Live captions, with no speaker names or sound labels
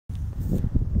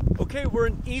Okay, we're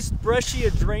in East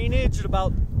Breccia drainage at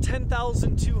about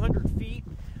 10,200 feet.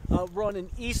 We're on an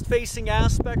east-facing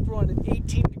aspect. We're on an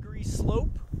 18-degree slope.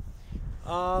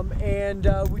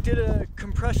 We did a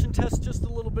compression test just a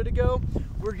little bit ago.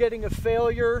 We're getting a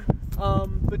failure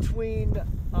between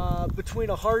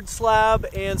a hard slab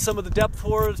and some of the depth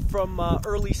holes from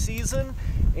early season,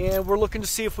 and we're looking to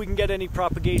see if we can get any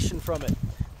propagation from it.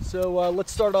 So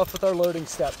let's start off with our loading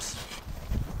steps.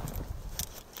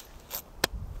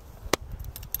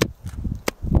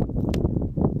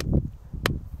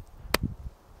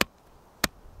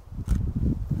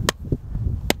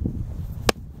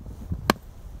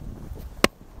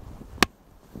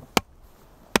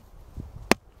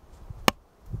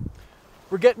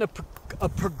 We're getting a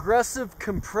progressive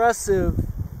compressive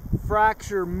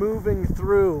fracture moving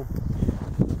through.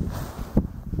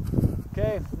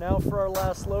 Okay, now for our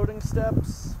last loading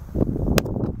steps.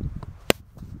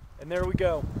 And there we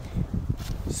go.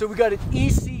 So we got an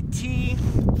ECTP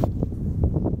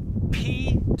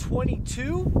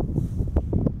 22.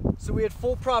 So we had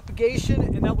full propagation,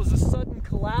 and that was a sudden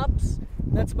collapse.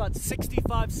 That's about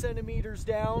 65 centimeters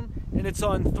down, and it's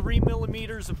on 3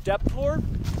 millimeters of depth core.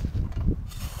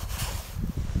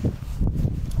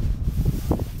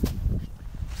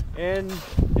 And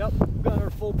yep, we've got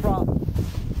our full prop.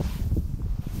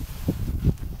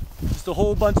 Just a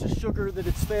whole bunch of sugar that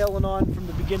it's failing on from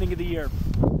the beginning of the year.